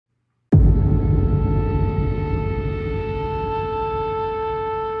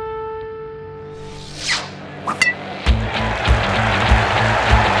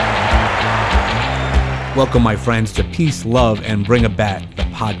Welcome, my friends, to Peace, Love, and Bring a Bat, the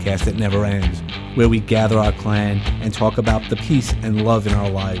podcast that never ends, where we gather our clan and talk about the peace and love in our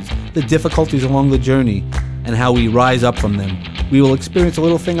lives, the difficulties along the journey, and how we rise up from them. We will experience a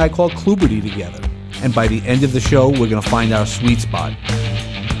little thing I call Kluberty together, and by the end of the show, we're going to find our sweet spot.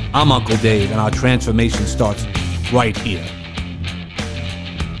 I'm Uncle Dave, and our transformation starts right here.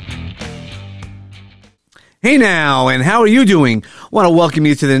 Hey now, and how are you doing? I want to welcome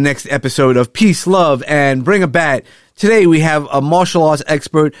you to the next episode of Peace, Love, and Bring a Bat. Today we have a martial arts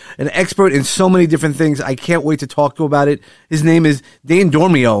expert, an expert in so many different things. I can't wait to talk to about it. His name is Dane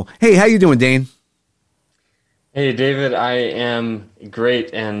Dormio. Hey, how you doing, Dane? Hey, David. I am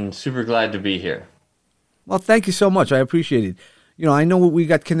great and super glad to be here. Well, thank you so much. I appreciate it. You know, I know we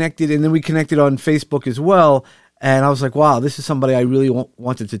got connected, and then we connected on Facebook as well, and I was like, wow, this is somebody I really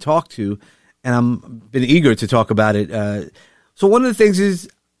wanted to talk to. And I'm been eager to talk about it. So one of the things is,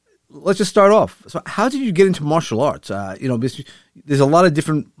 let's just start off. So how did you get into martial arts? There's a lot of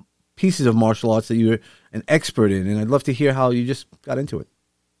different pieces of martial arts that you're an expert in, and I'd love to hear how you just got into it.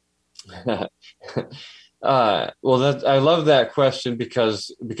 I love that question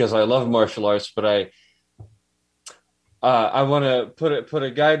because I love martial arts, but I want to put a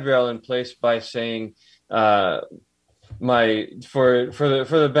guide rail in place by saying, for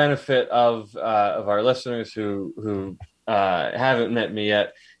the benefit of our listeners who haven't met me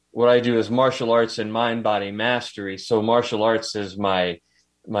yet, what I do is martial arts and mind body mastery. So martial arts is my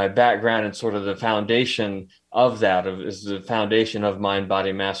background and sort of the foundation of that, is the foundation of mind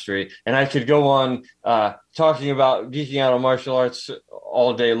body mastery. And I could go on talking about geeking out on martial arts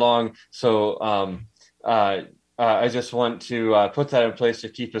all day long. So I just want to put that in place to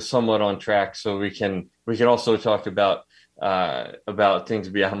keep us somewhat on track, so we can also talk about things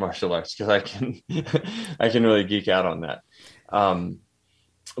beyond martial arts, because I can really geek out on that.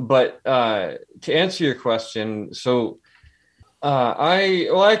 But to answer your question, so I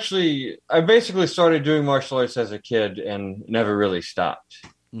basically started doing martial arts as a kid and never really stopped.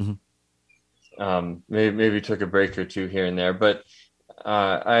 Mm-hmm. Maybe took a break or two here and there, but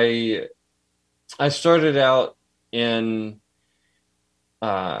I started out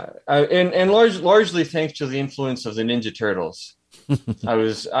largely thanks to the influence of the Ninja Turtles. I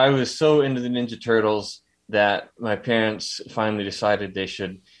was so into the Ninja Turtles that my parents finally decided they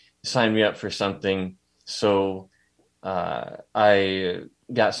should sign me up for something. So I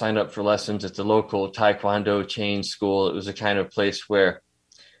got signed up for lessons at the local Taekwondo chain school. It was a kind of place where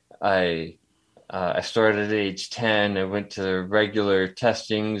I started at age 10. I went to regular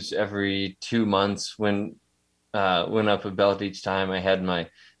testings every 2 months, went up a belt each time. I had my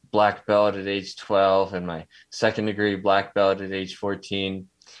black belt at age 12 and my second degree black belt at age 14.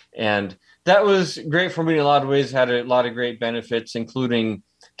 And that was great for me in a lot of ways, had a lot of great benefits, including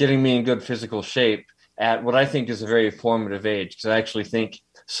getting me in good physical shape at what I think is a very formative age. Because I actually think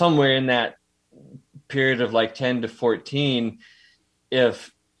somewhere in that period of like 10 to 14,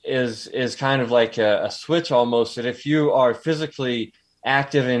 is kind of like a switch almost, that if you are physically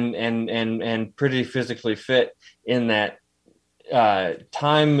active and pretty physically fit in that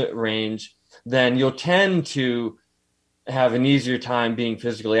time range, then you'll tend to have an easier time being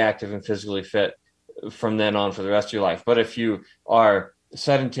physically active and physically fit from then on for the rest of your life. But if you are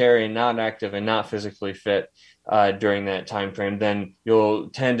sedentary and not active and not physically fit during that time frame, then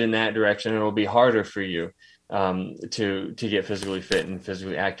you'll tend in that direction, and it'll be harder for you to get physically fit and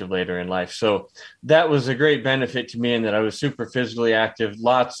physically active later in life. So that was a great benefit to me, in that I was super physically active,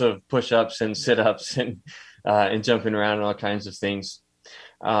 lots of push-ups and sit-ups and jumping around and all kinds of things.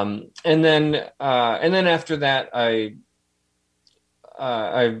 And then after that, I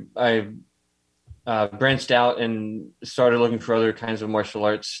branched out and started looking for other kinds of martial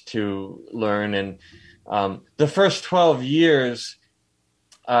arts to learn. And the first 12 years,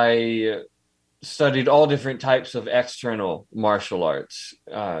 I studied all different types of external martial arts,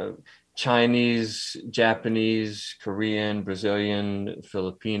 Chinese, Japanese, Korean, Brazilian,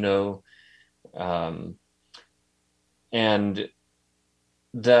 Filipino. And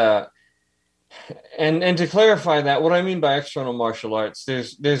to clarify that, what I mean by external martial arts,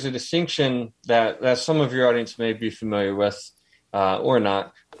 there's a distinction that some of your audience may be familiar with, or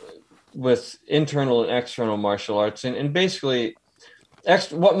not, with internal and external martial arts. And basically,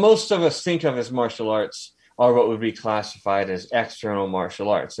 what most of us think of as martial arts are what would be classified as external martial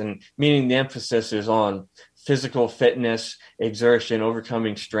arts, and meaning the emphasis is on physical fitness, exertion,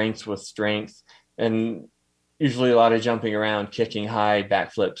 overcoming strengths with strength, and usually a lot of jumping around, kicking high,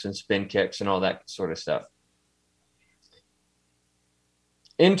 backflips and spin kicks and all that sort of stuff.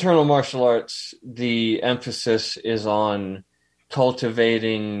 Internal martial arts, the emphasis is on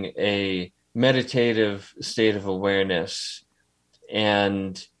cultivating a meditative state of awareness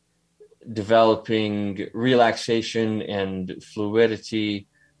and developing relaxation and fluidity,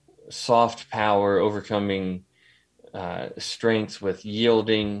 soft power, overcoming strength with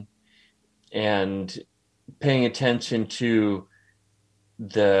yielding, and paying attention to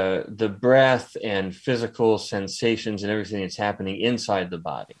the breath and physical sensations and everything that's happening inside the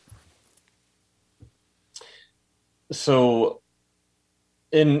body. So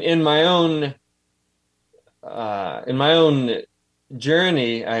in my own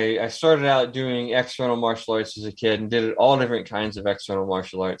journey, I started out doing external martial arts as a kid and did all different kinds of external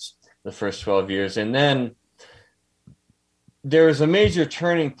martial arts the first 12 years. And then there was a major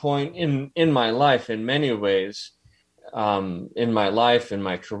turning point in my life in many ways, in my life, in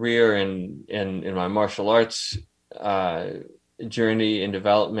my career, and in my martial arts journey and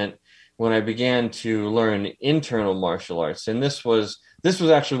development, when I began to learn internal martial arts. And this was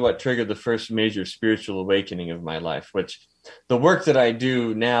actually what triggered the first major spiritual awakening of my life, which the work that I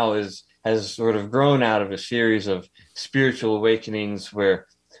do now has sort of grown out of a series of spiritual awakenings where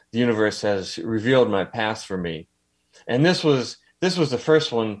the universe has revealed my path for me. And this was the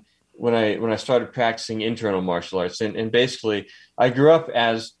first one when I started practicing internal martial arts. And basically, I grew up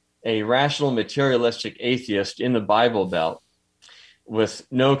as a rational materialistic atheist in the Bible Belt with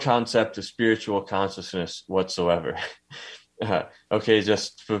no concept of spiritual consciousness whatsoever. Okay,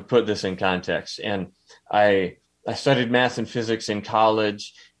 just to put this in context. And I studied math and physics in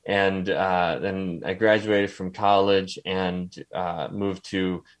college, and then I graduated from college and moved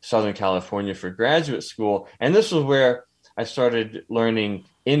to Southern California for graduate school. And this was where I started learning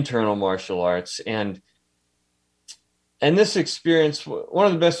internal martial arts. And this experience, one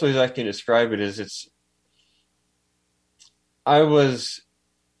of the best ways I can describe it is I was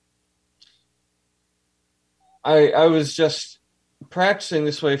just practicing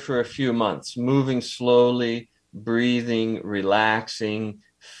this way for a few months, moving slowly, breathing, relaxing,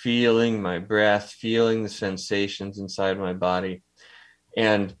 feeling my breath, feeling the sensations inside my body.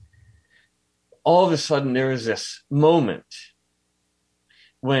 And all of a sudden there was this moment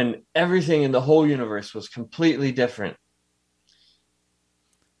when everything in the whole universe was completely different.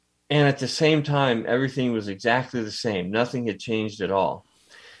 And at the same time, everything was exactly the same. Nothing had changed at all.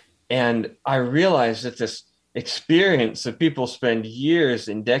 And I realized that this experience that people spend years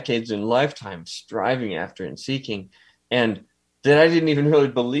and decades and lifetimes striving after and seeking, and that I didn't even really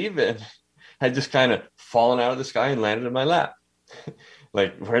believe in, had just kind of fallen out of the sky and landed in my lap.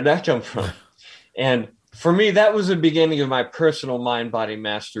 Like, where'd that come from? And for me, that was the beginning of my personal mind-body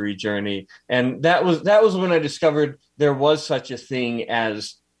mastery journey. And that was when I discovered there was such a thing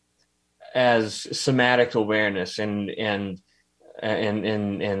as somatic awareness and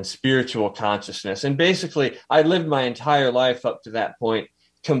spiritual consciousness. And basically, I lived my entire life up to that point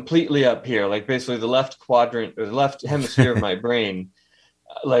completely up here, like basically the left quadrant or the left hemisphere of my brain,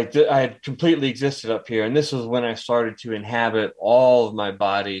 like I had completely existed up here. And this was when I started to inhabit all of my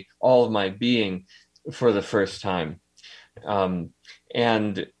body, all of my being for the first time.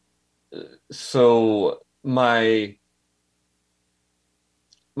 And so my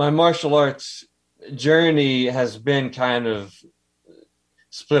martial arts journey has been kind of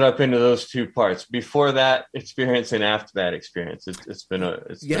split up into those two parts. Before that experience and after that experience, it's been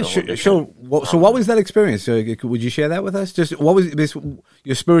a sure. So what was that experience? Would you share that with us? Just what was this,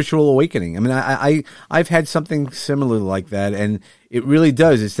 your spiritual awakening? I mean, I've had something similar like that, and it really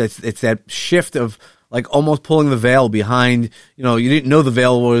does. It's that shift of like almost pulling the veil behind. You know, you didn't know the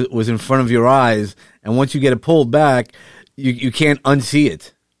veil was in front of your eyes, and once you get it pulled back, you can't unsee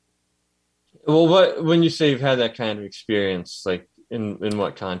it. Well, when you say you've had that kind of experience, like in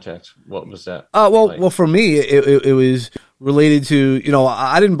what context? What was that? Well, for me, it was related to, you know,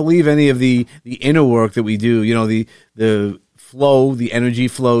 I didn't believe any of the inner work that we do, you know, the flow, the energy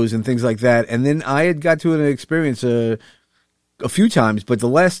flows and things like that. And then I had got to an experience a few times, but the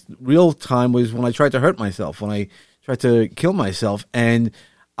last real time was when I tried to hurt myself, when I tried to kill myself. And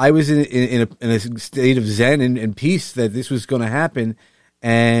I was in a state of zen and peace that this was going to happen.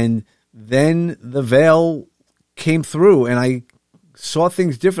 And then the veil came through and I saw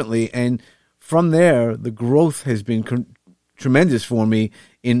things differently. And from there, the growth has been tremendous for me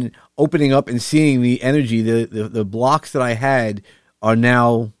in opening up and seeing the energy. The blocks that I had are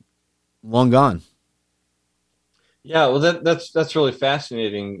now long gone. Yeah, well, that's really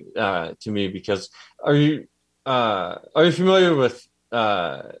fascinating to me, because are you familiar with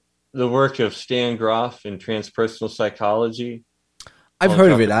the work of Stan Grof in transpersonal psychology? I've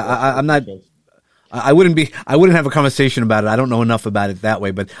heard of it. I'm not. I wouldn't have a conversation about it. I don't know enough about it that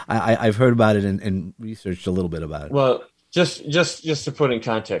way, but I've heard about it and researched a little bit about it. Well, just to put in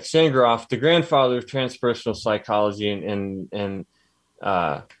context, Stan Grof, the grandfather of transpersonal psychology and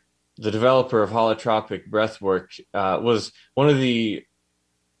the developer of holotropic breathwork, was one of the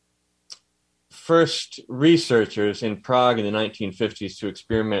first researchers in Prague in the 1950s to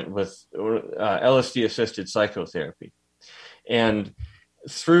experiment with LSD-assisted psychotherapy. And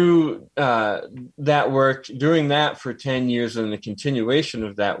through that work, doing that for 10 years and the continuation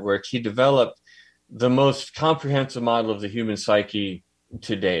of that work, he developed the most comprehensive model of the human psyche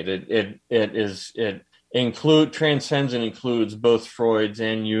to date. It transcends and includes both Freud's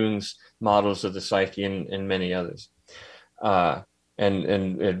and Jung's models of the psyche and many others. And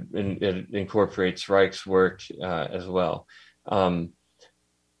it incorporates Reich's work as well.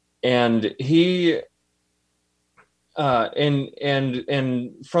 And he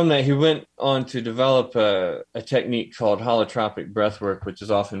and from that he went on to develop a technique called holotropic breathwork, which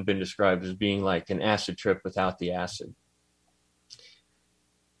has often been described as being like an acid trip without the acid.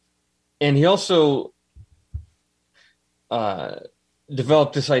 And he also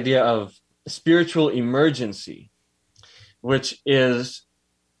developed this idea of spiritual emergency, which is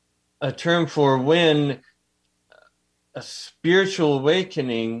a term for when a spiritual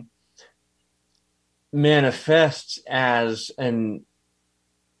awakening manifests as some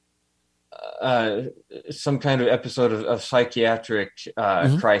kind of episode of psychiatric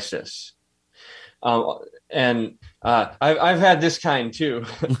crisis. And I've had this kind too.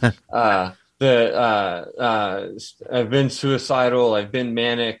 I've been suicidal. I've been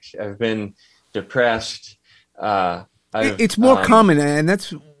manic. I've been depressed. It's more common, and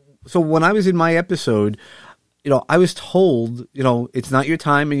that's so. When I was in my episode, I was told, it's not your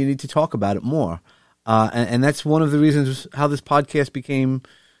time, and you need to talk about it more. And that's one of the reasons how this podcast became,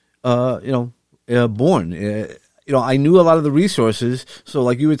 born. I knew a lot of the resources. So,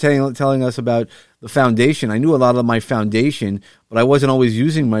 like you were telling us about the foundation, I knew a lot of my foundation, but I wasn't always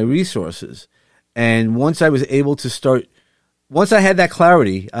using my resources. And once I was able to start. Once I had that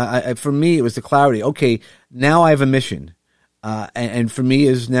clarity, for me, it was the clarity. Okay, now I have a mission. And for me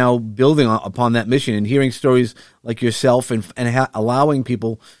is now building upon that mission and hearing stories like yourself and allowing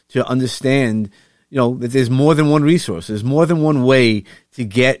people to understand, that there's more than one resource. There's more than one way to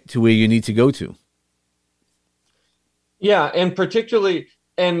get to where you need to go to. Yeah, and particularly,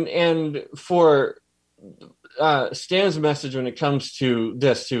 and for Stan's message when it comes to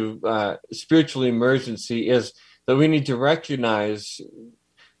this, to spiritual emergency, is that we need to recognize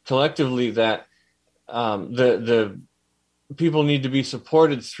collectively that the people need to be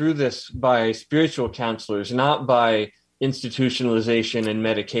supported through this by spiritual counselors, not by institutionalization and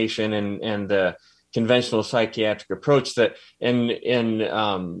medication and the conventional psychiatric approach that in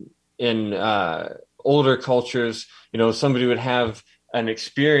older cultures, somebody would have an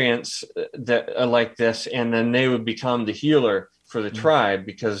experience that like this, and then they would become the healer for the tribe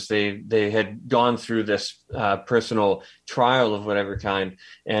because they had gone through this personal trial of whatever kind,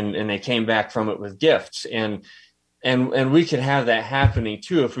 and they came back from it with gifts. And we could have that happening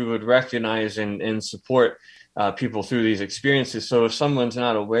too if we would recognize and support people through these experiences. So if someone's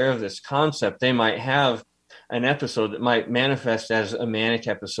not aware of this concept, they might have an episode that might manifest as a manic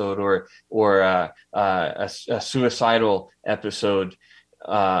episode or a suicidal episode,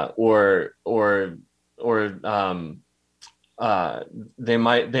 or they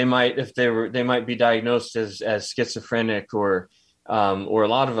might be diagnosed as schizophrenic or a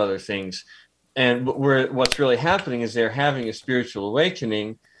lot of other things. And what's really happening is they're having a spiritual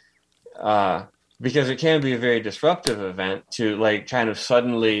awakening, because it can be a very disruptive event to kind of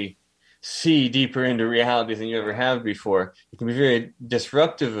suddenly see deeper into reality than you ever have before. It can be a very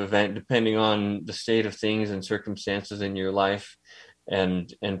disruptive event depending on the state of things and circumstances in your life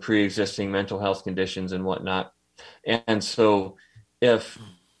and pre-existing mental health conditions and whatnot. And so if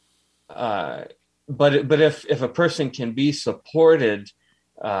a person can be supported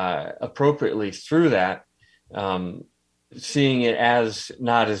appropriately through that, seeing it as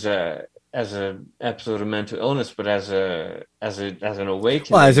not as an episode of mental illness, but as an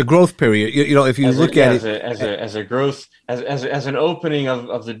awakening. Well, as a growth period, if you look at it as a growth, as an opening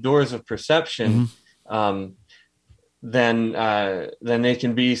of the doors of perception, then they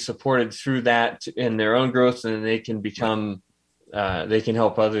can be supported through that in their own growth, and they can become. They can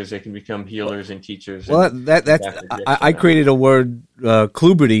help others. They can become healers and teachers. Well, I created a word,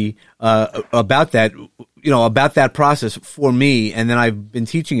 kluberty, about that. About that process for me, and then I've been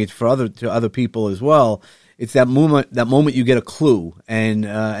teaching it to other people as well. It's that moment you get a clue, and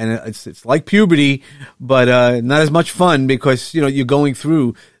it's like puberty, but not as much fun because you're going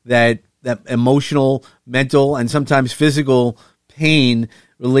through that emotional, mental, and sometimes physical pain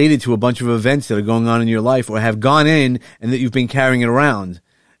related to a bunch of events that are going on in your life or have gone in and that you've been carrying it around.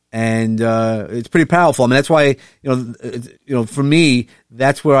 And it's pretty powerful. I mean, that's why, for me,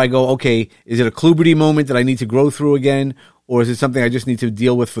 that's where I go, okay, is it a Kluberty moment that I need to grow through again? Or is it something I just need to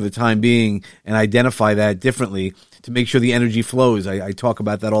deal with for the time being and identify that differently to make sure the energy flows? I talk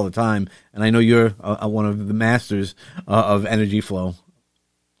about that all the time. And I know you're one of the masters of energy flow.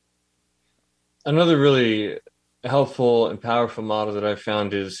 Another really helpful and powerful model that I've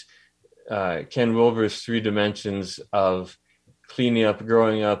found is Ken Wilber's 3 dimensions of cleaning up,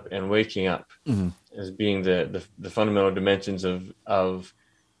 growing up, and waking up, as being the fundamental dimensions of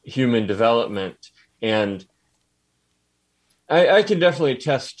human development. And I can definitely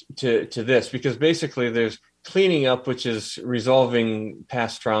attest to this, because basically there's cleaning up, which is resolving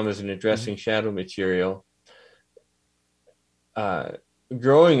past traumas and addressing shadow material.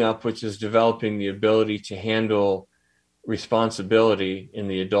 Growing up, which is developing the ability to handle responsibility in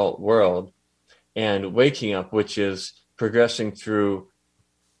the adult world. And waking up, which is progressing through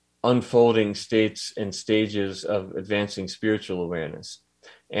unfolding states and stages of advancing spiritual awareness.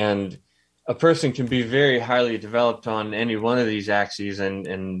 And a person can be very highly developed on any one of these axes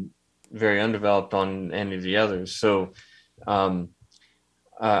and very undeveloped on any of the others. So I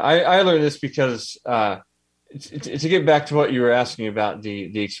learned this because to get back to what you were asking about,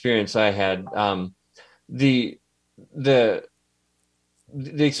 the experience I had, the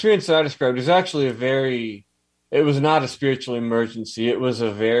experience that I described is actually it was not a spiritual emergency. It was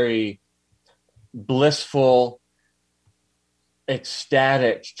a very blissful,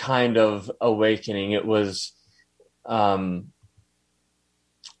 ecstatic kind of awakening. It was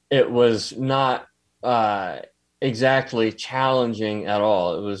not exactly challenging at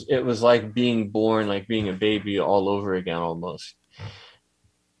all. It was like being born, like being a baby all over again, almost.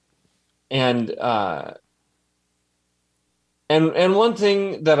 And one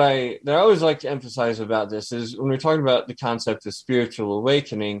thing that I always like to emphasize about this is when we're talking about the concept of spiritual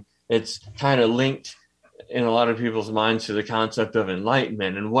awakening, it's kind of linked in a lot of people's minds to the concept of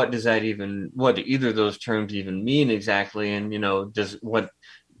enlightenment. And what do either of those terms even mean exactly? And, what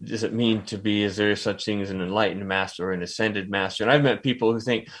does it mean to be, is there such thing as an enlightened master or an ascended master? And I've met people who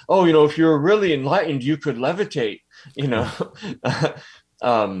think, if you're really enlightened, you could levitate,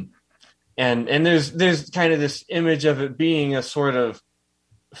 And there's kind of this image of it being a sort of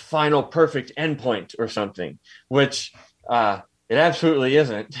final perfect endpoint or something, which it absolutely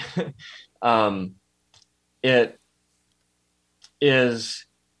isn't. It is,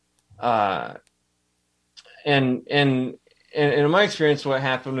 and in my experience, what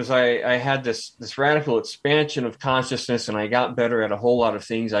happened was I had this radical expansion of consciousness, and I got better at a whole lot of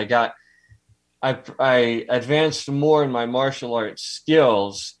things. I advanced more in my martial arts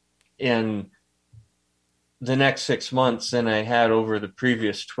skills in the next 6 months than I had over the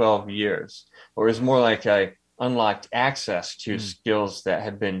previous 12 years. Or it was more like I unlocked access to skills that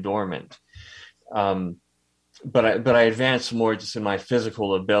had been dormant. But I advanced more just in my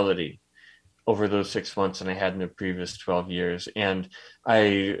physical ability over those 6 months than I had in the previous 12 years. And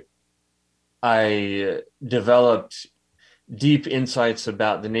I developed deep insights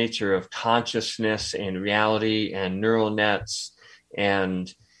about the nature of consciousness and reality and neural nets.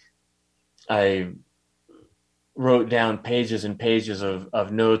 And I wrote down pages and pages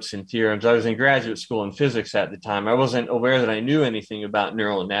of notes and theorems. I was in graduate school in physics at the time. I wasn't aware that I knew anything about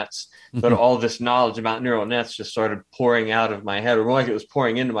neural nets, but all this knowledge about neural nets just started pouring out of my head, or more like it was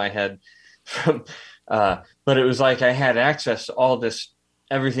pouring into my head. But it was like I had access to all this,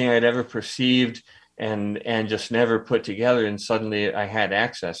 everything I'd ever perceived and just never put together. And suddenly I had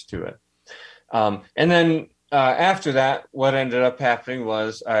access to it. And then after that, what ended up happening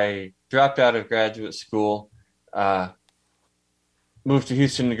was I dropped out of graduate school, moved to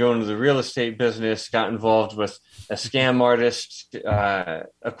Houston to go into the real estate business, got involved with a scam artist,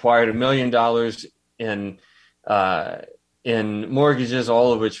 acquired $1 million in mortgages,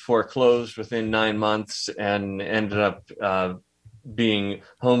 all of which foreclosed within 9 months, and ended up being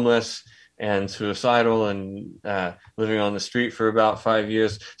homeless and suicidal and living on the street for about 5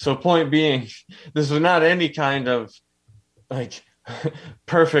 years. So point being, this was not any kind of like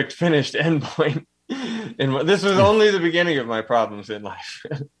perfect finished endpoint. And this was only the beginning of my problems in life.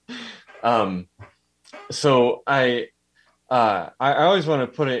 So I always want to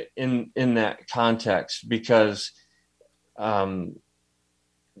put it in that context, because a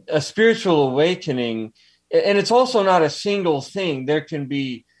spiritual awakening, and it's also not a single thing. There can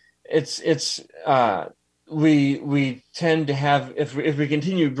be, we tend to have, if we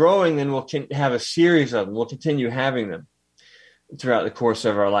continue growing, then we'll have a series of them. We'll continue having them throughout the course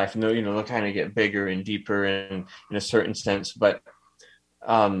of our life, and they'll kind of get bigger and deeper in a certain sense. But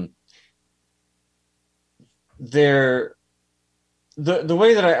The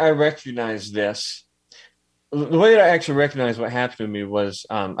way that I recognize this, the way that I actually recognize what happened to me was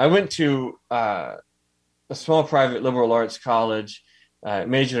I went to a small private liberal arts college,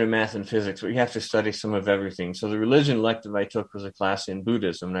 majored in math and physics, but you have to study some of everything. So the religion elective I took was a class in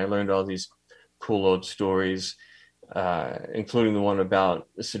Buddhism, and I learned all these cool old stories, including the one about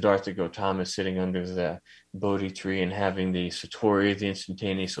Siddhartha Gautama sitting under the Bodhi tree and having the Satori, the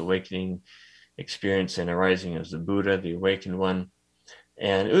instantaneous awakening experience, and arising as the Buddha, the awakened one.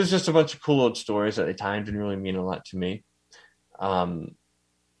 And it was just a bunch of cool old stories at the time, didn't really mean a lot to me. And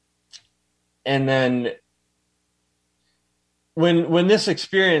then when this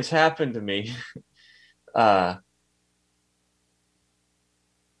experience happened to me,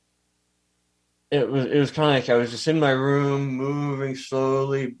 it was kind of like I was just in my room, moving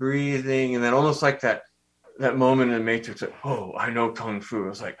slowly, breathing, and then almost like that moment in the Matrix, like, oh, I know Kung Fu. It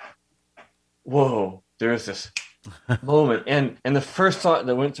was like, whoa, there's this moment. And the first thought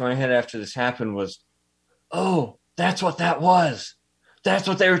that went through my head after this happened was, oh, that's what that was. That's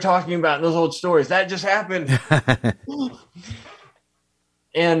what they were talking about in those old stories. That just happened.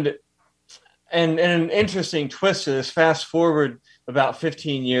 and an interesting twist to this, fast forward about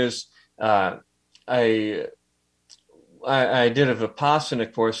 15 years, I did a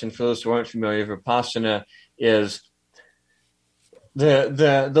Vipassana course, and for those who aren't familiar, Vipassana is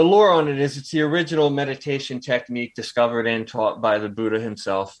the lore on it is it's the original meditation technique discovered and taught by the Buddha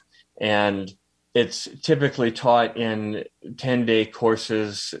himself, and it's typically taught in 10-day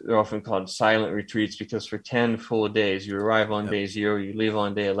courses. They're often called silent retreats because for 10 full days, you arrive on day 0, you leave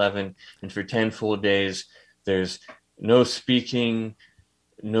on day 11, and for 10 full days, there's no speaking,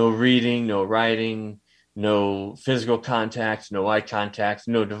 no reading, no writing, no physical contact, no eye contact,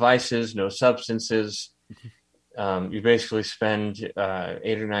 no devices, no substances. You basically spend 8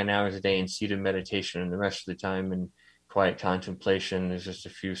 or 9 hours a day in seated meditation, and the rest of the time in quiet contemplation. There's just a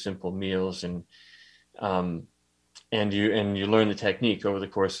few simple meals, and you learn the technique over the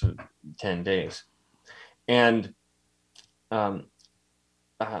course of 10 days. And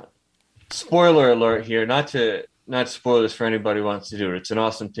spoiler alert here, not to spoil this for anybody who wants to do it. It's an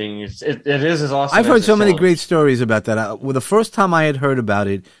awesome thing. It is as awesome. I've heard so many great stories about that. Well, the first time I had heard about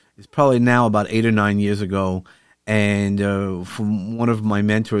it is probably now about 8 or 9 years ago, and from one of my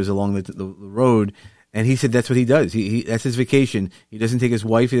mentors along the road, and he said that's what he does. He that's his vacation. He doesn't take his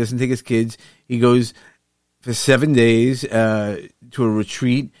wife. He doesn't take his kids. He goes for 7 days to a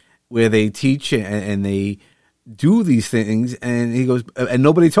retreat where they teach and they do these things. And he goes, and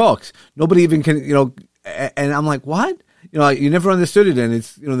nobody talks. Nobody even can, and I'm like, what? You never understood it. And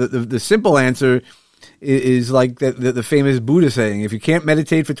it's, the simple answer is like the famous Buddha saying, if you can't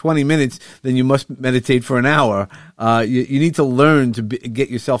meditate for 20 minutes, then you must meditate for an hour. You need to learn to get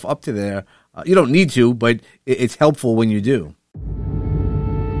yourself up to there. You don't need to, but it's helpful when you do.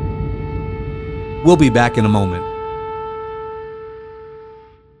 We'll be back in a moment.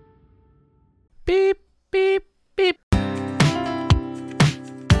 Beep, beep, beep.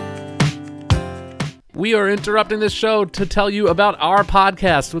 We are interrupting this show to tell you about our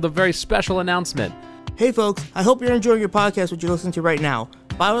podcast with a very special announcement. Hey folks, I hope you're enjoying your podcast, what you're listening to right now.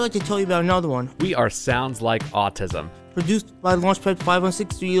 But I would like to tell you about another one. We are Sounds Like Autism, produced by Launchpad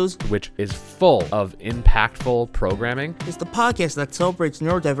 516 Studios, which is full of impactful programming. It's the podcast that celebrates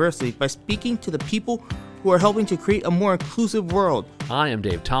neurodiversity by speaking to the people who are helping to create a more inclusive world. I am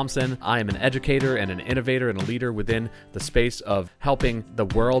Dave Thompson. I am an educator and an innovator and a leader within the space of helping the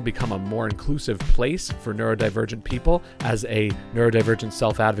world become a more inclusive place for neurodivergent people as a neurodivergent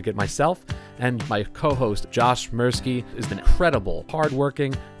self-advocate myself. And my co-host, Josh Mirsky, is an incredible,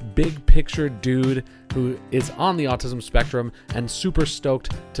 hardworking, big picture dude who is on the autism spectrum and super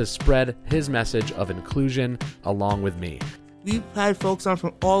stoked to spread his message of inclusion along with me. We've had folks on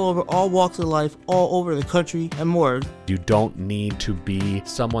from all over, all walks of life, all over the country, and more. You don't need to be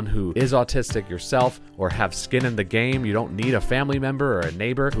someone who is autistic yourself or have skin in the game. You don't need a family member or a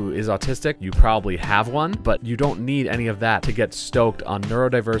neighbor who is autistic. You probably have one, but you don't need any of that to get stoked on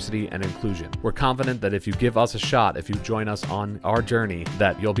neurodiversity and inclusion. We're confident that if you give us a shot, if you join us on our journey,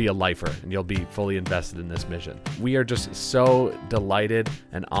 that you'll be a lifer and you'll be fully invested in this mission. We are just so delighted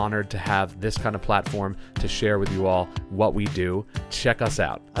and honored to have this kind of platform to share with you all what we do. Check us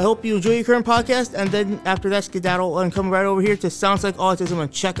out. I hope you enjoy your current podcast, and then after that skedaddle and come right over here to Sounds Like Autism and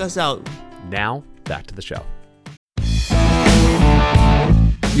check us out. Now, back to the show.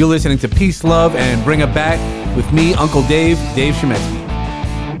 You're listening to Peace, Love, and Bring It Back with me, Uncle Dave Shemetsky.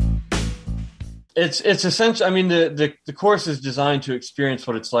 It's essential. I mean, the course is designed to experience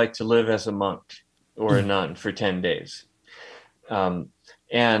what it's like to live as a monk or a nun for 10 days.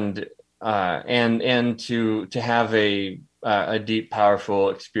 and to have a deep, powerful,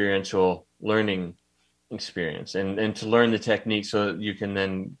 experiential learning experience, and to learn the technique so that you can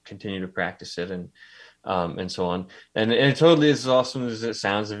then continue to practice it, and so on. And it totally is as awesome as it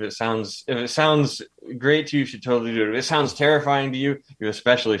sounds. If it sounds great to you, you should totally do it. If it sounds terrifying to you, you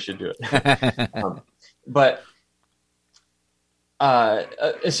especially should do it. But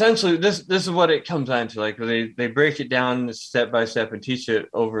essentially, this is what it comes down to. Like, they break it down step by step and teach it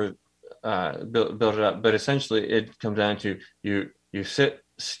over, build it up. But essentially, it comes down to you sit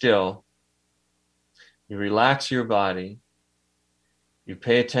still, you relax your body, you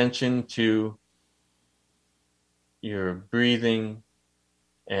pay attention to your breathing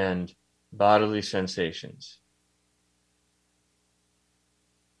and bodily sensations,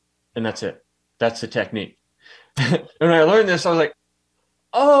 and that's it. That's the technique. And when I learned this, I was like,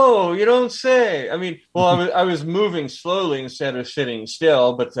 "Oh, you don't say." I mean, well, I was moving slowly instead of sitting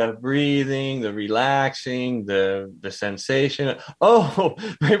still, but the breathing, the relaxing, the sensation. Oh,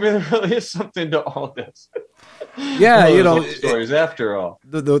 maybe there really is something to all this. Yeah, stories after all.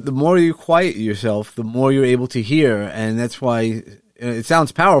 The more you quiet yourself, the more you're able to hear, and that's why it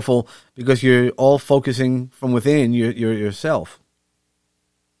sounds powerful, because you're all focusing from within yourself.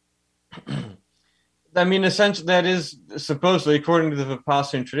 I mean, essentially, that is supposedly, according to the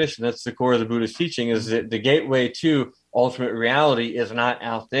Vipassana tradition, that's the core of the Buddhist teaching, is that the gateway to ultimate reality is not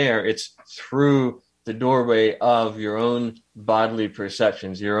out there. It's through the doorway of your own bodily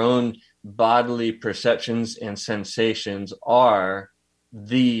perceptions. Your own bodily perceptions and sensations are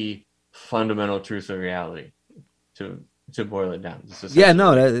the fundamental truth of reality, to boil it down. Yeah,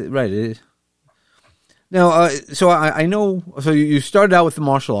 no, right. It is. Now, so I know. So you started out with the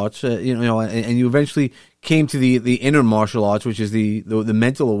martial arts, and you eventually came to the inner martial arts, which is the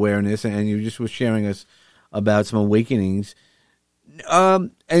mental awareness, and you just were sharing us about some awakenings.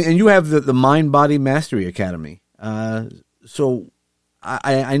 And you have the Mind Body Mastery Academy. So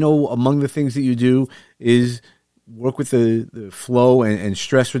I know among the things that you do is work with the flow and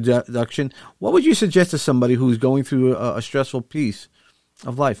stress reduction. What would you suggest to somebody who's going through a stressful piece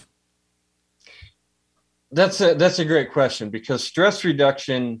of life? That's a great question, because stress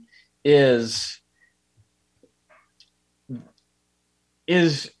reduction is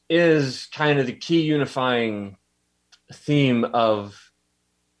kind of the key unifying theme of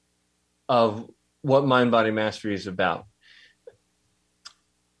what Mind Body Mastery is about.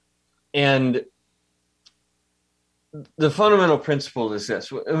 And the fundamental principle is this: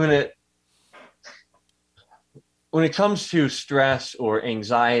 when it comes to stress or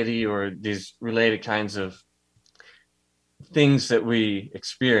anxiety or these related kinds of things that we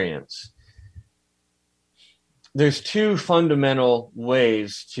experience, there's two fundamental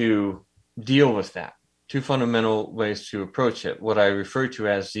ways to deal with that, two fundamental ways to approach it, what I refer to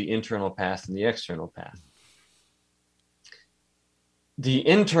as the internal path and the external path. The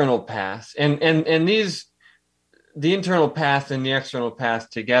internal path, and the internal path and the external path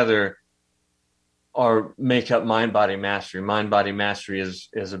together make up Mind Body Mastery. Mind Body Mastery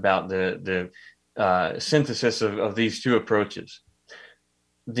is about the synthesis of these two approaches.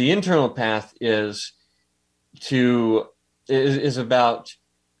 The internal path is about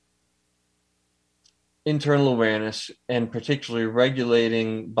internal awareness, and particularly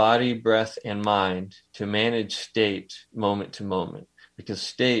regulating body, breath, and mind to manage state moment to moment, because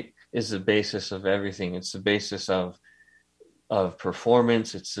state is the basis of everything. It's the basis of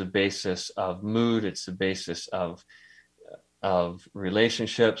performance. It's the basis of mood. It's the basis of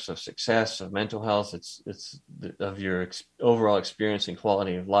relationships, of success, of mental health. It's of your overall experience and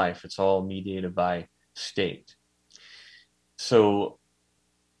quality of life. It's all mediated by state. So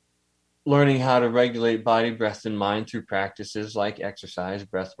learning how to regulate body, breath, and mind through practices like exercise,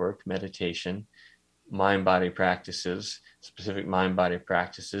 breath work, meditation, mind-body practices, specific mind-body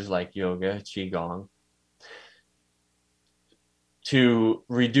practices like yoga, qigong, to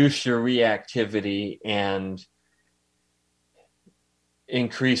reduce your reactivity and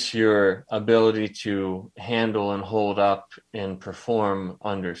increase your ability to handle and hold up and perform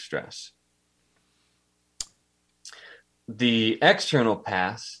under stress. The external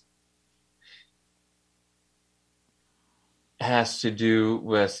path has to do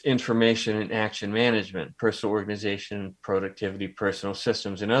with information and action management, personal organization, productivity, personal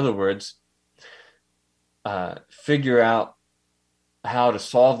systems. In other words, figure out how to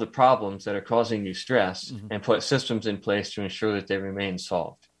solve the problems that are causing you stress, mm-hmm. and put systems in place to ensure that they remain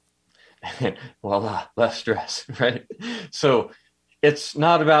solved. Voila, less stress, right? So it's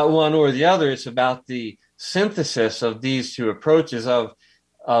not about one or the other. It's about the synthesis of these two approaches of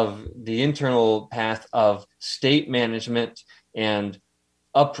the internal path of state management and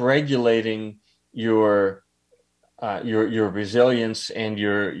upregulating your resilience and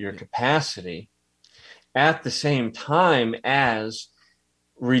your capacity, at the same time as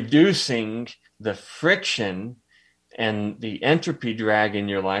reducing the friction and the entropy drag in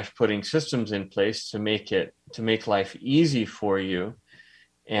your life, putting systems in place to make life easy for you,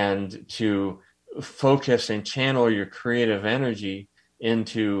 and to focus and channel your creative energy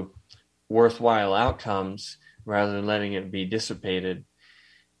into worthwhile outcomes rather than letting it be dissipated.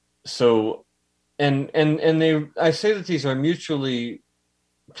 So, and I say that these are mutually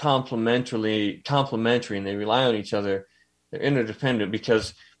complementary, and they rely on each other. They're interdependent,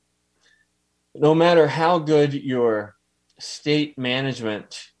 because no matter how good your state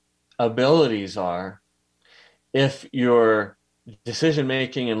management abilities are, if your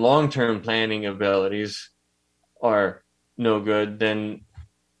decision-making and long-term planning abilities are no good, then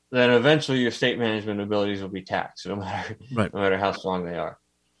eventually your state management abilities will be taxed, no matter how strong they are.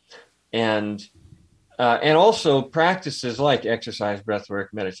 And also practices like exercise, breathwork,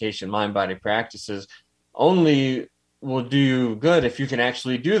 meditation, mind-body practices only will do you good if you can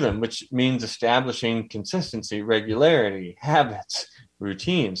actually do them, which means establishing consistency, regularity, habits,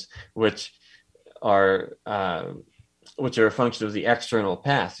 routines, which are a function of the external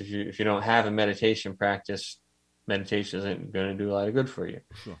path. If you don't have a meditation practice, meditation isn't going to do a lot of good for you.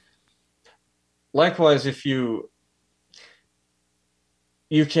 Sure. Likewise, if you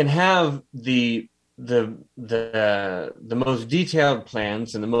can have the most detailed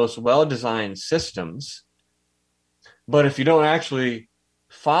plans and the most well-designed systems, but if you don't actually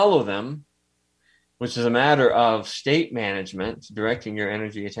follow them, which is a matter of state management, directing your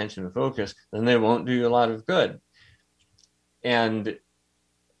energy, attention, and focus, then they won't do you a lot of good. And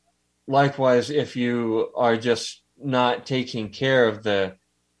likewise, if you are just not taking care of the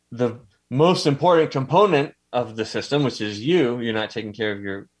most important component of the system, which is you're not taking care of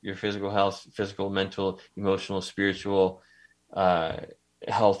your physical health, physical, mental, emotional, spiritual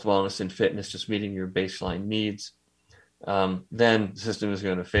health, wellness, and fitness, just meeting your baseline needs, then the system is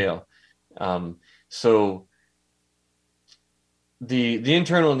going to fail. So the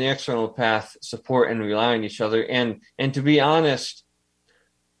internal and the external path support and rely on each other. And to be honest,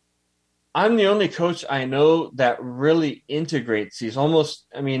 I'm the only coach I know that really integrates these. Almost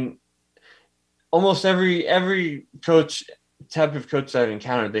every type of coach that I've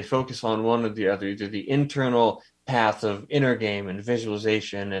encountered, they focus on one or the other, either the internal path of inner game and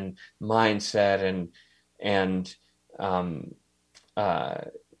visualization and mindset and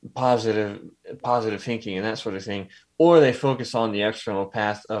positive thinking and that sort of thing, or they focus on the external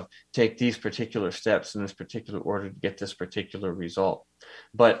path of take these particular steps in this particular order to get this particular result.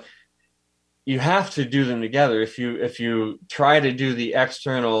 But you have to do them together. If you try to do the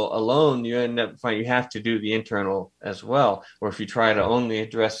external alone, you end up finding you have to do the internal as well. Or if you try to only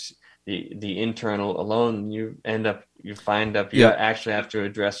address the internal alone, you actually have to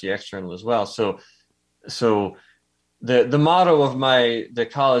address the external as well. So the motto of the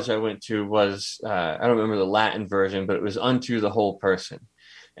college I went to was, I don't remember the Latin version, but it was unto the whole person.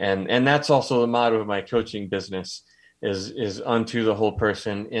 And that's also the motto of my coaching business is unto the whole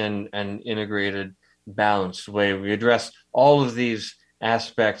person in an integrated, balanced way. We address all of these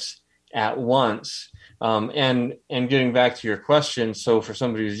aspects at once. And getting back to your question, so for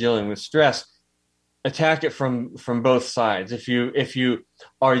somebody who's dealing with stress, attack it from both sides. If you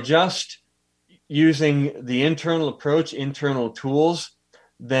are just using the internal approach, internal tools,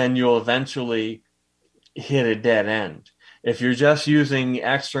 then you'll eventually hit a dead end. If you're just using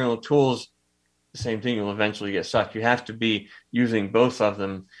external tools, the same thing, you'll eventually get stuck. You have to be using both of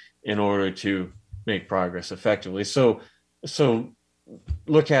them in order to make progress effectively. So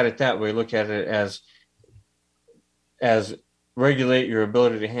look at it that way. Look at it as regulate your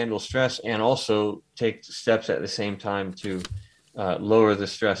ability to handle stress, and also take steps at the same time to lower the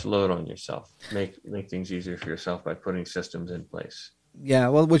stress load on yourself. Make things easier for yourself by putting systems in place. Yeah,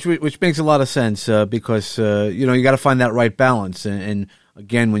 well, which makes a lot of sense because you got to find that right balance. And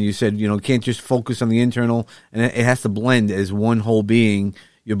again, when you said you can't just focus on the internal, and it has to blend as one whole being.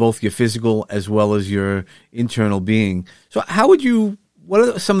 You're both your physical as well as your internal being. So what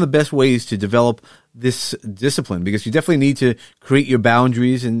are some of the best ways to develop this discipline? Because you definitely need to create your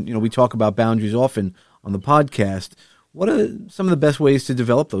boundaries, and we talk about boundaries often on the podcast. What are some of the best ways to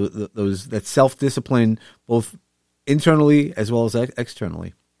develop that self-discipline, both internally as well as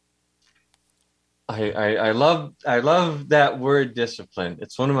externally? I love that word, discipline.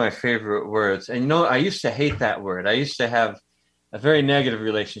 It's one of my favorite words. And I used to hate that word. I used to have a very negative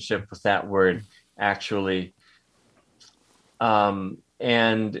relationship with that word, actually. And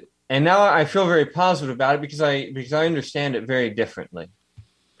now I feel very positive about it because I understand it very differently.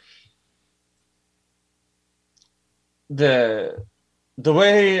 the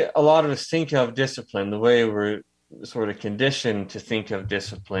way a lot of us think of discipline, the way we're sort of conditioned to think of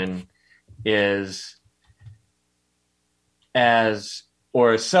discipline is as,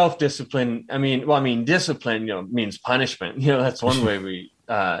 or self-discipline. Discipline, means punishment. That's one way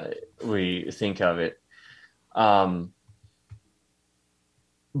we think of it.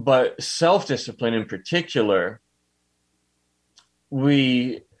 But self-discipline in particular,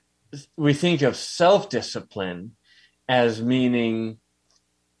 we think of self-discipline as meaning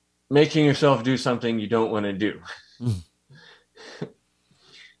making yourself do something you don't want to do.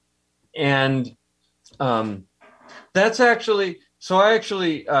 And that's actually, so I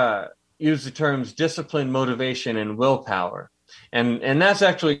actually use the terms discipline, motivation, and willpower. And that's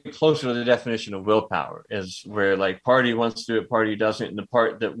actually closer to the definition of willpower, is where like party wants to do it, party doesn't. And the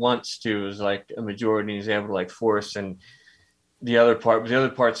part that wants to is like a majority is able to like force, and the other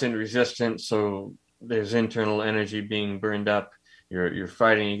part's in resistance. So there's internal energy being burned up. You're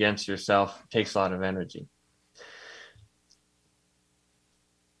fighting against yourself. It takes a lot of energy.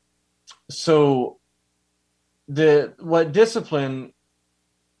 So the way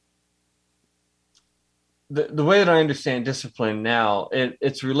that I understand discipline now,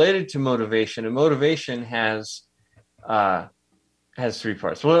 it's related to motivation, and motivation has 3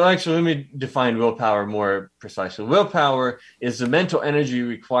 parts. Well, actually, let me define willpower more precisely. Willpower is the mental energy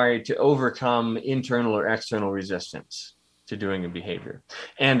required to overcome internal or external resistance to doing a behavior.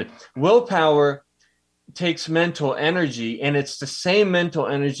 And willpower takes mental energy, and it's the same mental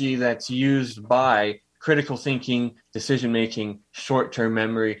energy that's used by critical thinking, decision-making, short-term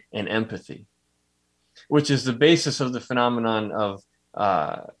memory, and empathy, which is the basis of the phenomenon of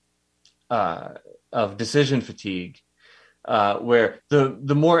decision fatigue, where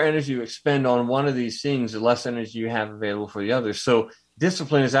the more energy you expend on one of these things, the less energy you have available for the other. So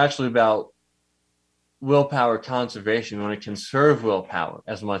discipline is actually about willpower conservation. We want to conserve willpower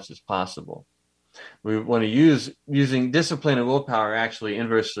as much as possible. We want to using discipline and willpower are actually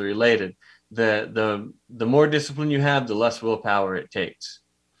inversely related. The more discipline you have, the less willpower it takes,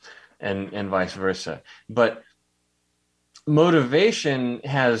 and vice versa. But motivation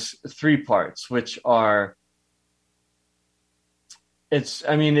has 3 parts, which are it's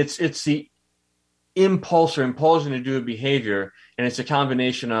the impulse or impulsion to do a behavior, and it's a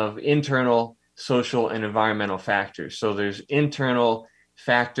combination of internal, social, and environmental factors. So there's internal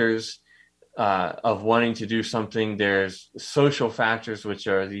factors of wanting to do something. There's social factors, which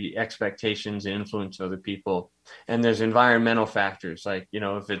are the expectations and influence of other people. And there's environmental factors, like,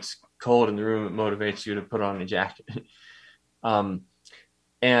 if it's cold in the room, it motivates you to put on a jacket.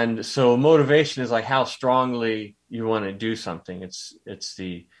 And so motivation is like how strongly you want to do something. It's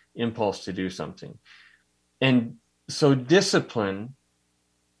the impulse to do something. And so discipline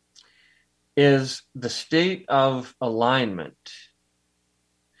is the state of alignment.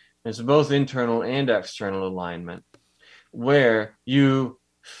 It's both internal and external alignment, where you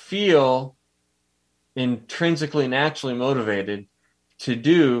feel intrinsically, naturally motivated to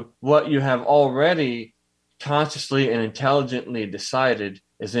do what you have already consciously and intelligently decided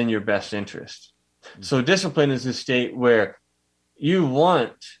is in your best interest. Mm-hmm. So discipline is a state where you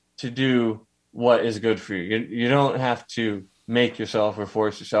want to do what is good for you. You don't have to make yourself or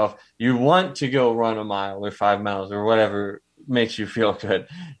force yourself. You want to go run a mile or 5 miles or whatever makes you feel good.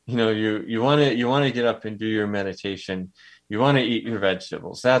 You want to get up and do your meditation. You want to eat your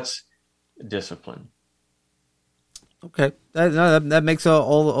vegetables. That's discipline. Okay, that makes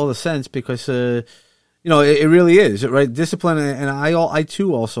all the sense, because it really is, right? Discipline, and I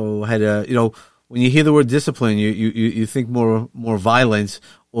too also had when you hear the word discipline, you think more violence,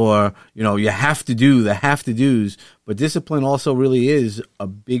 or you have to do the have to do's, but discipline also really is a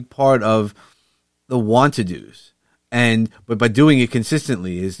big part of the want to do's. But by doing it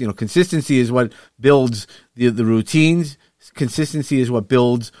consistently is, consistency is what builds the routines. Consistency is what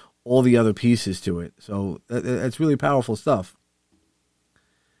builds all the other pieces to it. So that's really powerful stuff.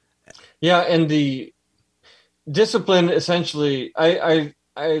 Yeah, and the discipline, essentially, I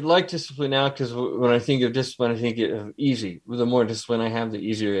like discipline now, because when I think of discipline, I think of easy. The more discipline I have, the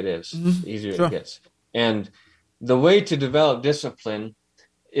easier it is. Mm-hmm. The easier Sure. it gets. And the way to develop discipline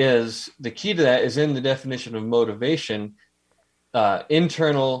is, the key to that is in the definition of motivation,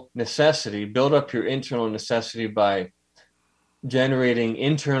 internal necessity. Build up your internal necessity by generating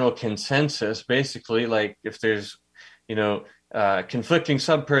internal consensus. Basically, like if there's, conflicting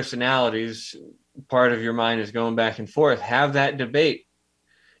subpersonalities, part of your mind is going back and forth. Have that debate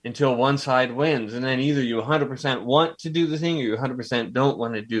until one side wins. And then either you 100% want to do the thing, or you 100% don't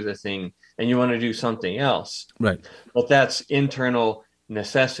want to do the thing, and you want to do something else. Right. But that's internal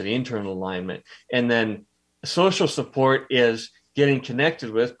necessity, internal alignment. And then social support is getting connected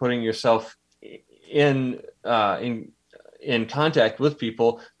with, putting yourself in contact with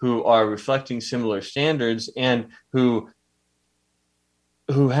people who are reflecting similar standards and who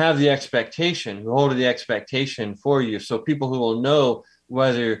have the expectation, who hold the expectation for you. So people who will know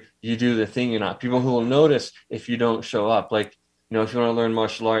whether you do the thing or not, people who will notice if you don't show up. Like, if you want to learn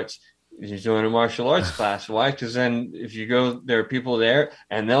martial arts, you join a martial arts class. Why? Because then if you go, there are people there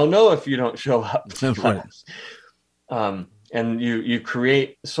and they'll know if you don't show up to class. And you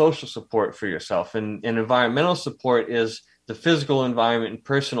create social support for yourself. And environmental support is the physical environment and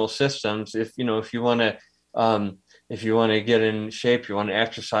personal systems. If you want to get in shape, you want to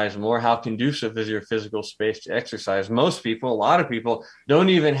exercise more, how conducive is your physical space to exercise? A lot of people don't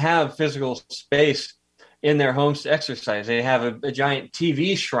even have physical space in their homes to exercise. They have a giant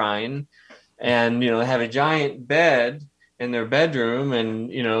TV shrine, and, they have a giant bed in their bedroom, and,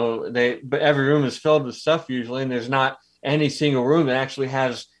 but every room is filled with stuff usually, and there's not any single room that actually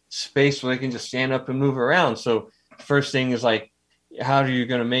has space where they can just stand up and move around. So first thing is, like, how are you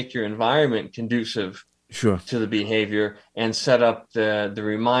going to make your environment conducive to the behavior, and set up the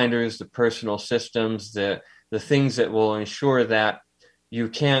reminders, the personal systems, the things that will ensure that you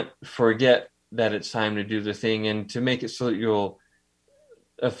can't forget that it's time to do the thing, and to make it so that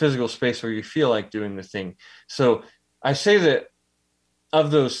a physical space where you feel like doing the thing. So I say that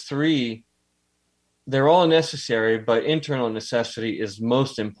of those three, they're all necessary, but internal necessity is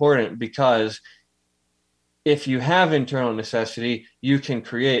most important, because if you have internal necessity, you can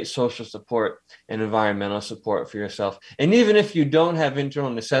create social support and environmental support for yourself. And even if you don't have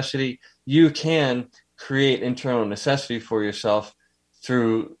internal necessity, you can create internal necessity for yourself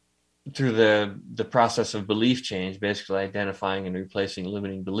through the process of belief change, basically identifying and replacing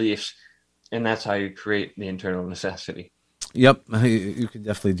limiting beliefs. And that's how you create the internal necessity. Yep, you could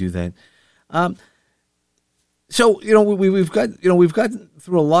definitely do that. So we've gotten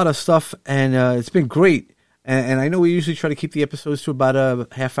through a lot of stuff, and it's been great. And I know we usually try to keep the episodes to about a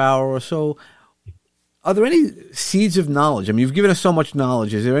half hour or so. Are there any seeds of knowledge? I mean, you've given us so much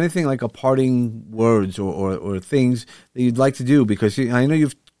knowledge. Is there anything like a parting words or things that you'd like to do? Because I know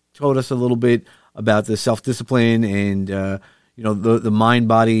you've told us a little bit about the self-discipline and the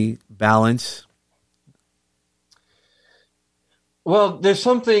mind-body balance. Well, there's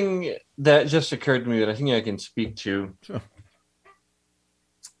something that just occurred to me that I think I can speak to. Sure.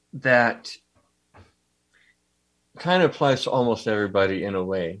 That kind of applies to almost everybody in a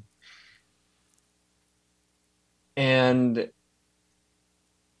way. And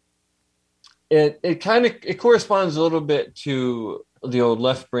it corresponds a little bit to the old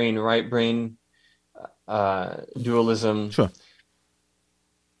left brain, right brain dualism. Sure.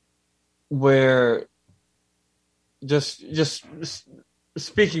 Where just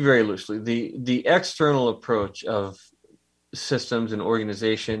speaking very loosely, the external approach of systems and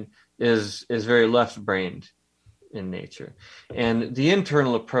organization is very left-brained in nature, and the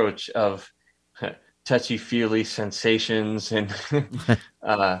internal approach of touchy-feely sensations and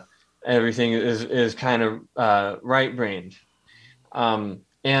everything is kind of right-brained, and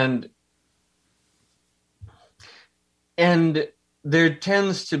there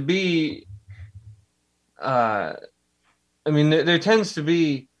tends to be there tends to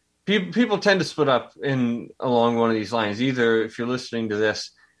be people tend to split up along one of these lines. Either, if you're listening to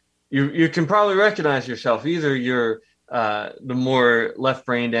this, you can probably recognize yourself. Either you're the more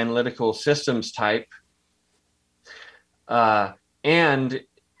left-brained analytical systems type, and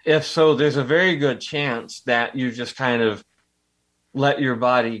if so, there's a very good chance that you just kind of let your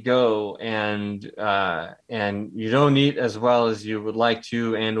body go, and you don't eat as well as you would like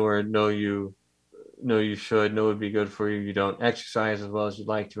to, and or know you should, know would be good for you. You don't exercise as well as you'd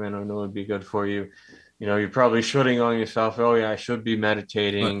like to, and or know would be good for you. You're probably shooting on yourself. Oh yeah, I should be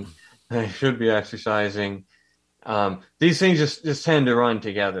meditating. Right. I should be exercising. These things just tend to run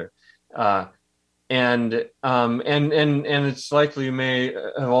together. And it's likely you may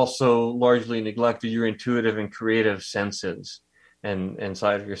have also largely neglected your intuitive and creative senses and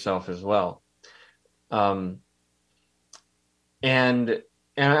side of yourself as well. And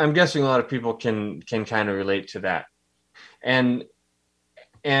I'm guessing a lot of people can kind of relate to that. And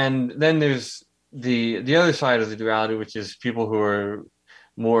then there's the other side of the duality, which is people who are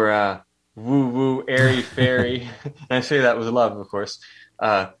more woo-woo, airy-fairy. And I say that with love, of course.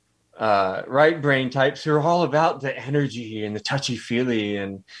 Right brain types who are all about the energy and the touchy-feely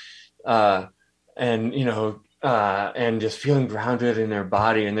and just feeling grounded in their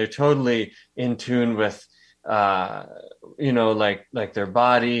body, and they're totally in tune with like their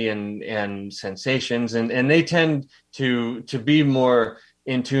body and sensations, and they tend to be more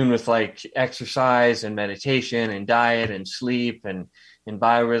in tune with like exercise and meditation and diet and sleep and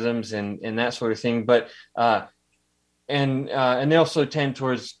biorhythms and that sort of thing. But and they also tend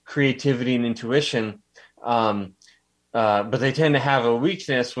towards creativity and intuition. But they tend to have a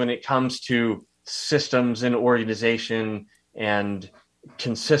weakness when it comes to systems and organization and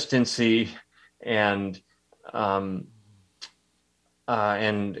consistency and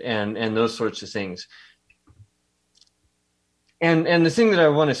those sorts of things. And the thing that I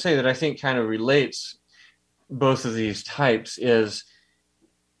want to say that I think kind of relates both of these types is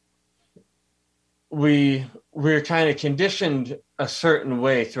we're kind of conditioned a certain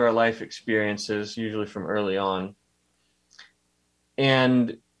way through our life experiences, usually from early on.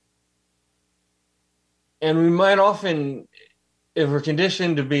 And we might often, if we're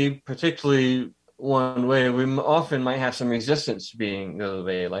conditioned to be particularly one way, we often might have some resistance to being the other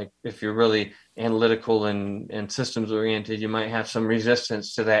way. Like if you're really analytical and systems oriented, you might have some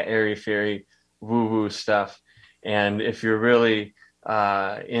resistance to that airy-fairy woo-woo stuff. And if you're really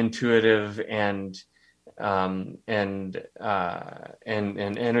intuitive and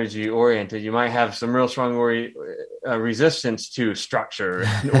energy oriented, you might have some real strong resistance to structure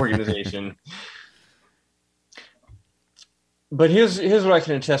and organization. But here's what I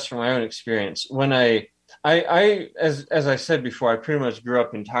can attest from my own experience. When I as I said before, I pretty much grew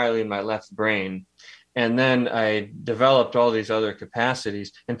up entirely in my left brain, and then I developed all these other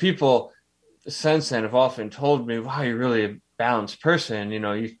capacities. And people since then have often told me, "Wow, you're really a balanced person. You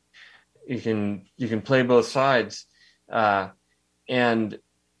know, you can play both sides." And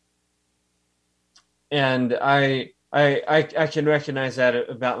I can recognize that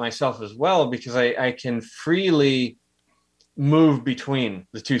about myself as well, because I can freely move between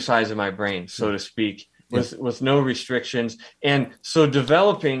the two sides of my brain, so to speak, with no restrictions. And so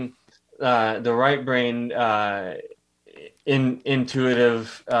developing the right brain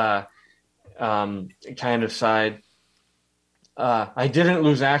intuitive kind of side, I didn't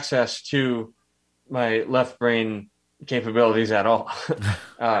lose access to my left brain capabilities at all.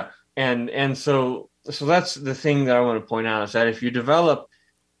 And so that's the thing that I want to point out, is that if you develop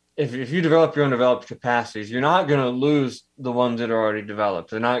your own developed capacities, you're not going to lose the ones that are already developed.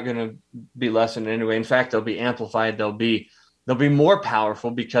 They're not going to be lessened in any way. In fact, they'll be amplified. They'll be more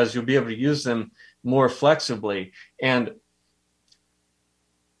powerful because you'll be able to use them more flexibly. And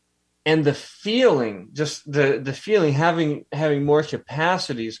the feeling, just the feeling, having more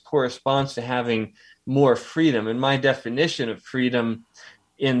capacities corresponds to having more freedom. And my definition of freedom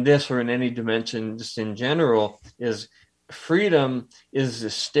in this or in any dimension, just in general, is freedom is the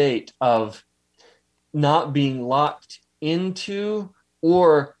state of not being locked into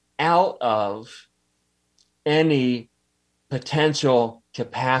or out of any potential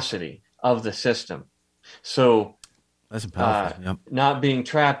capacity of the system. So that's powerful. Yep. Not being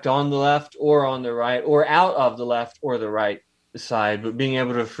trapped on the left or on the right, or out of the left or the right side, but being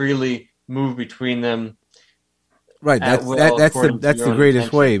able to freely move between them. Right, that's the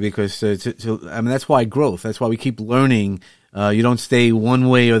greatest way, because that's why growth. That's why we keep learning. You don't stay one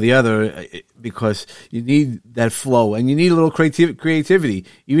way or the other, because you need that flow, and you need a little creativity.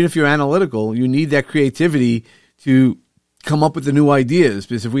 Even if you're analytical, you need that creativity to come up with the new ideas.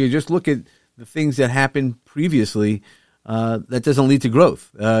 Because if we just look at the things that happened previously, that doesn't lead to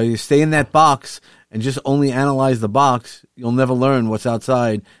growth. You stay in that box and just only analyze the box, you'll never learn what's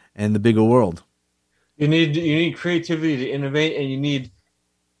outside and the bigger world. You need creativity to innovate, and you need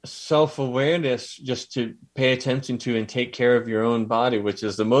self-awareness just to pay attention to and take care of your own body, which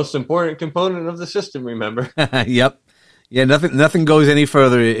is the most important component of the system, remember? Yep. Yeah, nothing goes any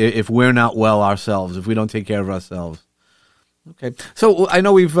further if we're not well ourselves, if we don't take care of ourselves. Okay. So I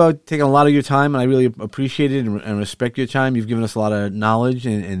know we've taken a lot of your time, and I really appreciate it and respect your time. You've given us a lot of knowledge,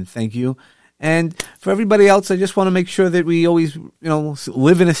 and thank you. And for everybody else, I just want to make sure that we always,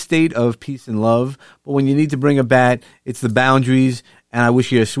 live in a state of peace and love. But when you need to bring a bat, it's the boundaries. And I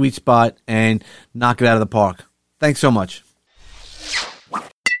wish you a sweet spot and knock it out of the park. Thanks so much.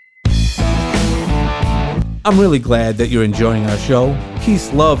 I'm really glad that you're enjoying our show.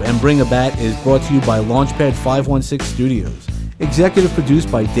 Peace, Love, and Bring a Bat is brought to you by Launchpad 516 Studios. Executive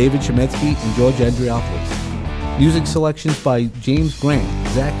produced by David Chemetsky and George Andriopoulos. Music selections by James Grant,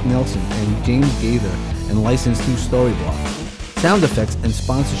 Zach Nelson, and James Gaither, and licensed through Storyblock. Sound effects and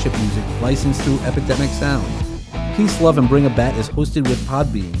sponsorship music licensed through Epidemic Sound. Peace, Love, and Bring a Bat is hosted with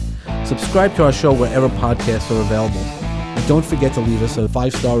Podbean. Subscribe to our show wherever podcasts are available. And don't forget to leave us a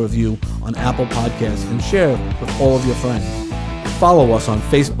 5-star review on Apple Podcasts and share with all of your friends. Follow us on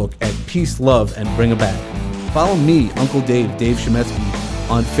Facebook at Peace, Love, and Bring a Bat. Follow me, Uncle Dave Chemetsky,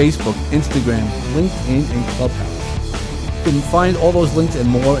 on Facebook, Instagram, LinkedIn, and Clubhouse. You can find all those links and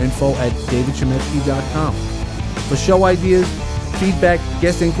more info at davidchemetsky.com. For show ideas, feedback,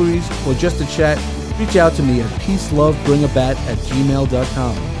 guest inquiries, or just to chat, reach out to me at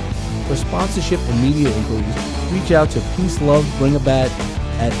peacelovebringabat@gmail.com. For sponsorship and media inquiries, reach out to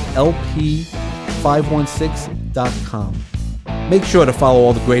peacelovebringabat@lp516.com. Make sure to follow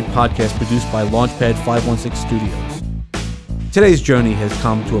all the great podcasts produced by Launchpad 516 Studios. Today's journey has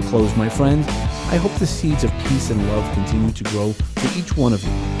come to a close, my friends. I hope the seeds of peace and love continue to grow for each one of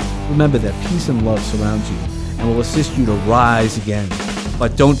you. Remember that peace and love surrounds you and will assist you to rise again.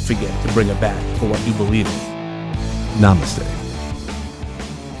 But don't forget to bring it back for what you believe in. Namaste.